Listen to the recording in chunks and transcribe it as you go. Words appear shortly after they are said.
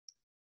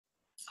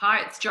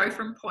Hi, it's Joe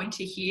from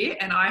Pointer here,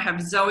 and I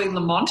have Zoe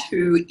Lamont,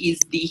 who is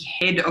the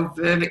head of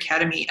Verve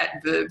Academy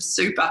at Verve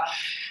Super.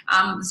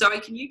 Zoe,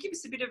 can you give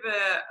us a bit of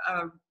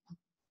a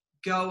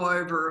go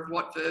over of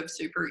what Verve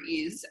Super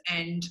is,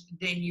 and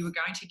then you were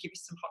going to give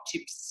us some hot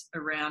tips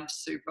around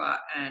super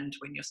and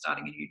when you're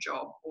starting a new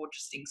job, or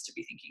just things to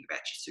be thinking about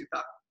your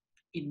super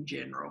in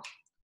general.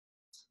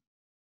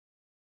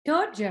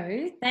 Sure,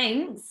 Joe.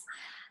 Thanks.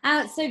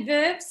 So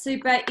Verve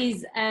Super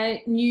is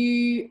a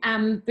new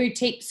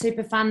boutique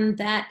super fund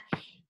that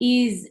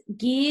is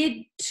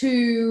geared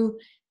to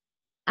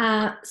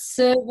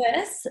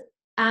service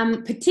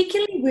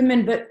particularly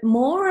women, but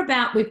more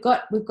about we've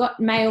got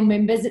male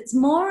members. It's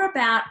more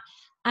about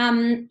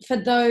for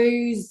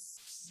those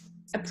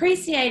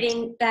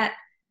appreciating that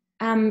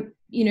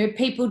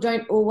people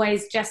don't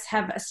always just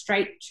have a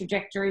straight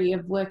trajectory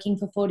of working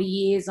for 40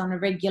 years on a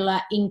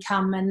regular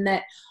income, and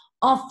that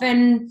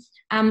often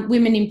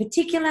women in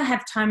particular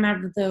have time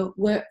out of the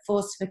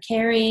workforce for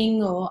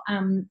caring or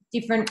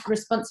different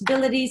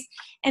responsibilities.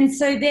 And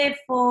so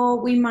therefore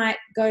we might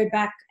go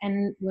back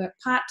and work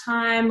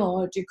part-time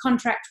or do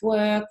contract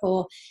work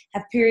or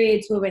have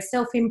periods where we're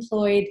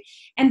self-employed.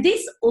 And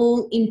this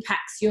all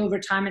impacts your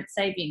retirement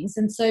savings.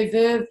 And so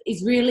Verve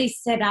is really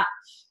set up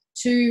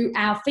to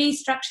our fee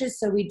structures,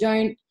 so we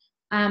don't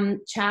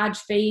charge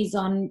fees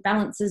on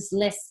balances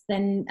less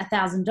than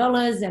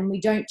 $1,000, and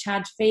we don't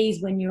charge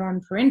fees when you're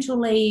on parental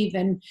leave,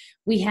 and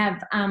we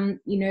have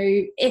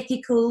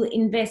ethical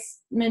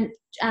investment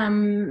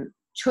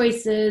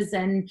choices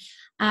and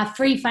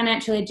free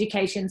financial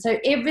education. So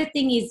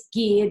everything is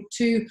geared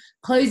to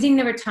closing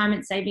the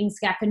retirement savings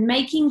gap and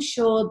making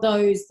sure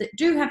those that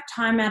do have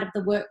time out of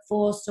the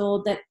workforce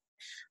or that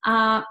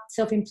are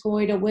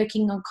self-employed or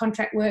working on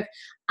contract work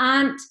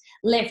aren't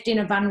left in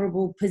a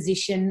vulnerable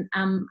position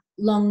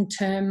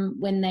long-term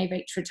when they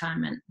reach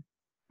retirement.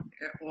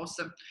 Yeah,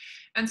 awesome.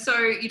 And so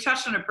you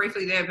touched on it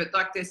briefly there, but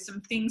like there's some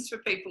things for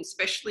people,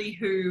 especially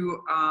who,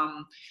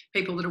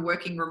 people that are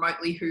working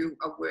remotely, who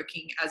are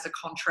working as a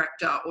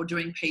contractor or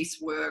doing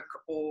piecework,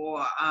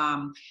 or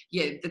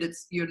that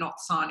you're not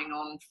signing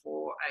on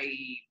for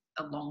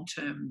a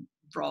long-term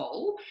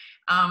role.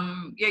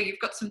 You've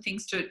got some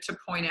things to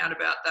point out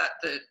about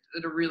that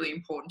are really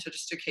important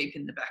to keep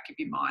in the back of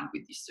your mind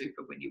with your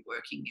super when you're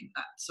working in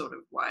that sort of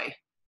way.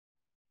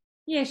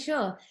 Yeah,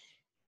 sure.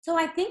 So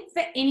I think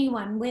for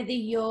anyone, whether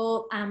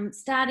you're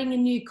starting a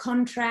new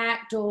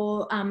contract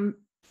or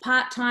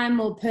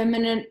part-time or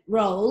permanent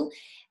role,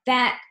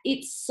 that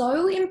it's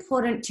so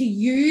important to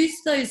use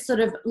those sort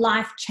of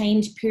life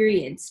change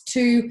periods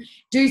to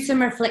do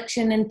some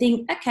reflection and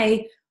think,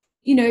 okay,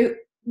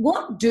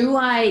 what do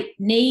I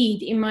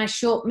need in my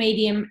short,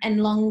 medium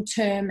and long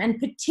term? And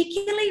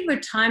particularly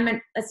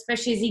retirement,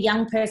 especially as a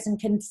young person,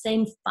 can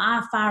seem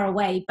far, far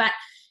away. But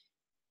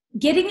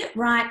getting it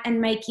right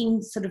and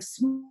making sort of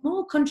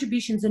small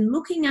contributions and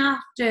looking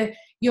after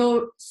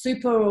your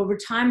super or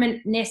retirement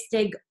nest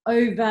egg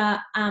over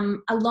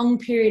a long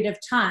period of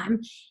time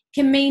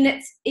can mean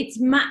it's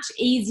much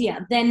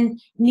easier than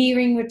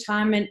nearing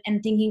retirement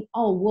and thinking,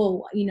 oh,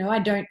 well, I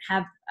don't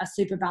have a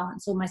super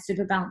balance, or my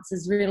super balance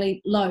is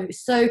really low.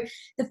 So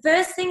the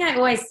first thing I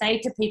always say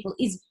to people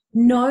is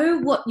know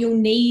what you'll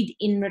need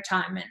in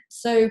retirement.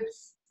 So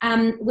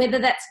whether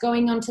that's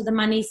going onto the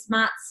Money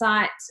Smart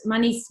site,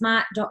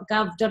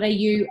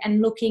 moneysmart.gov.au,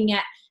 and looking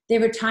at their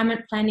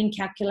retirement planning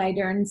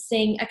calculator and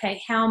seeing,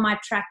 okay, how am I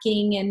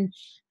tracking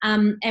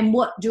and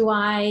what do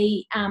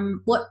I,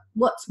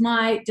 what's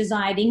my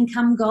desired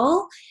income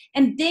goal?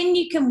 And then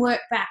you can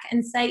work back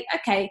and say,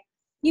 okay,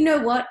 you know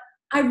what?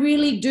 I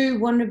really do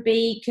want to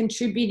be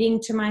contributing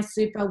to my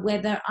super,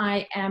 whether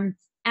I am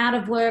out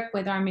of work,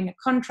 whether I'm in a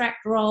contract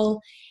role.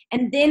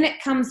 And then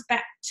it comes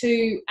back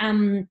to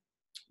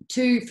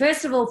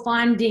first of all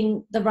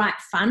finding the right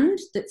fund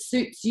that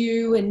suits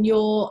you and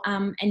your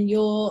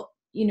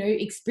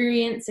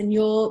experience and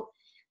your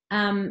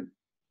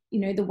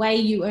the way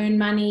you earn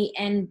money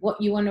and what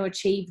you want to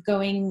achieve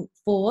going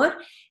forward,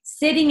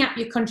 setting up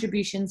your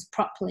contributions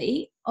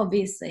properly,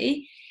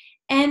 obviously.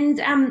 And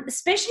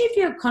especially if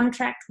you're a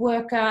contract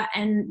worker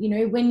and,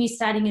 when you're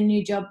starting a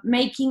new job,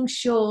 making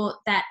sure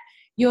that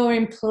your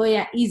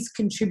employer is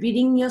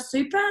contributing your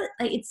super.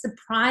 Like, it's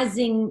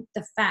surprising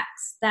the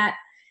facts that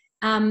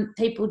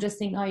people just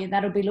think, oh yeah,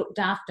 that'll be looked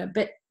after.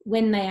 But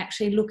when they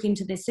actually look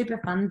into their super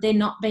fund, they're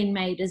not being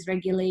made as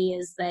regularly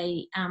as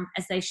they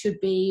should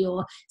be.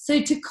 Or so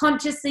to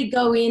consciously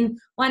go in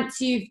once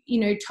you've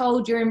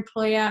told your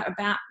employer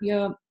about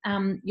the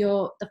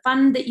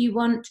fund that you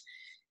want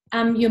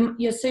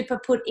your super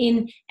put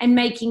in, and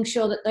making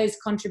sure that those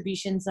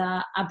contributions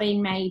are being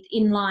made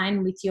in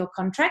line with your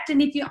contract. And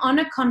if you're on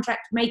a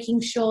contract, making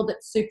sure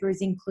that super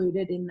is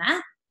included in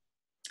that.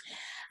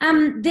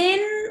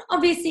 Then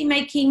obviously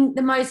making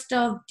the most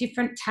of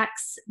different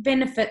tax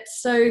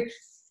benefits. So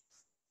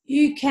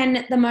you can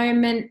at the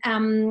moment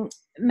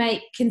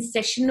make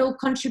concessional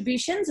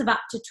contributions of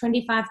up to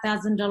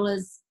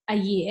 $25,000 a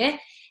year.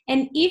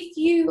 And if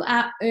you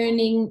are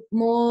earning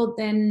more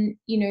than,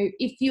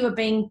 if you are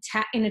being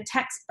in a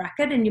tax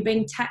bracket and you're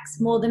being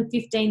taxed more than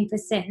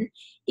 15%,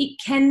 it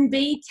can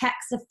be tax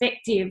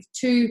effective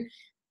to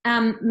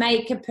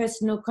make a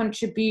personal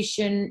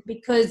contribution,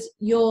 because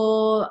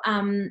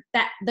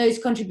those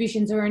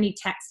contributions are only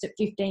taxed at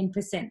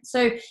 15%.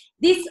 So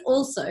this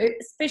also,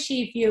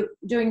 especially if you're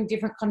doing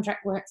different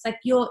contract works, like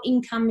your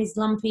income is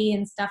lumpy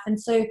and stuff,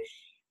 and so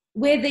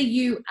whether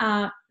you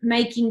are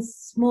making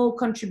small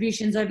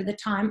contributions over the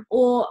time,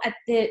 or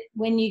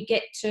when you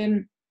get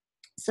to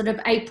sort of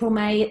April,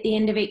 May, at the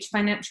end of each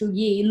financial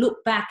year,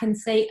 look back and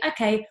see,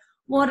 okay,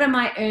 what are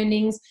my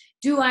earnings?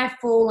 Do I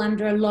fall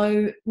under a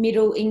low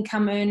middle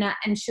income earner?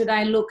 And should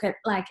I look at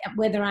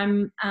whether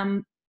I'm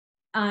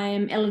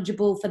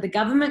eligible for the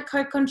government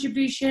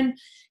co-contribution?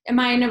 Am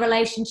I in a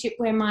relationship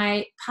where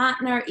my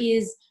partner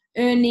is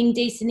earning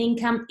decent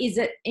income? Is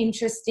it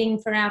interesting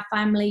for our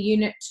family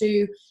unit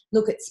to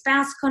look at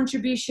spouse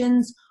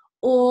contributions?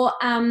 Or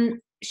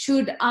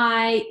should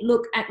I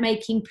look at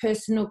making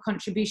personal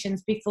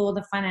contributions before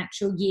the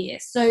financial year?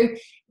 So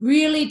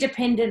really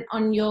dependent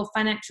on your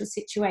financial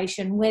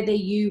situation, whether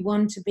you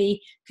want to be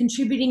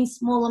contributing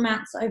small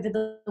amounts over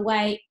the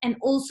way, and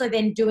also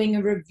then doing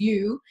a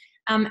review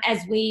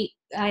as we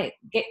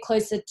get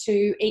closer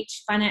to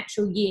each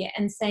financial year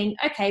and saying,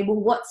 okay, well,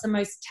 what's the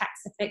most tax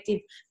effective?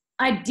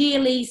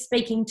 Ideally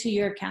speaking to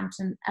your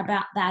accountant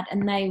about that,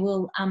 and they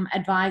will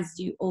advise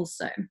you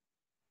also.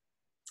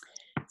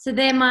 So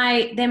they're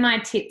my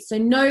tips. So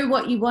know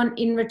what you want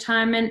in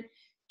retirement,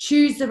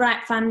 choose the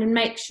right fund, and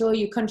make sure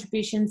your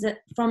contributions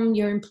from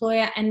your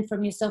employer and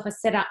from yourself are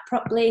set up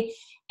properly,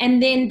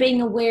 and then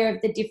being aware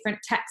of the different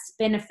tax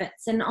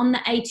benefits. And on the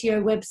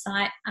ATO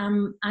website,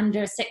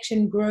 under a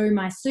section Grow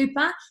My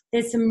Super,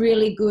 there's some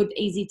really good,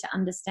 easy to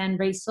understand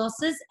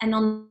resources. And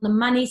on the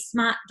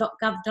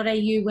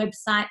moneysmart.gov.au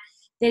website,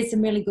 there's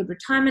some really good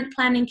retirement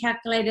planning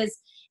calculators.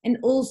 And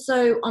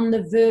also on the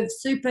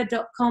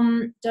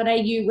vervesuper.com.au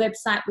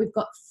website, we've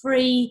got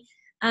free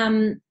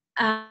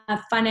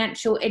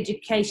financial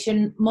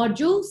education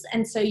modules.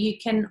 And so you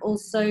can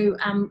also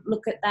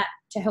look at that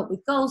to help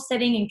with goal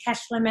setting and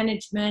cash flow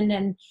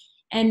management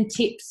and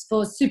tips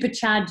for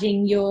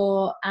supercharging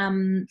your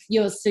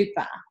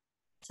super.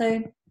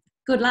 So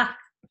good luck.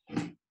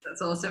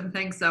 That's awesome.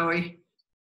 Thanks, Zoe.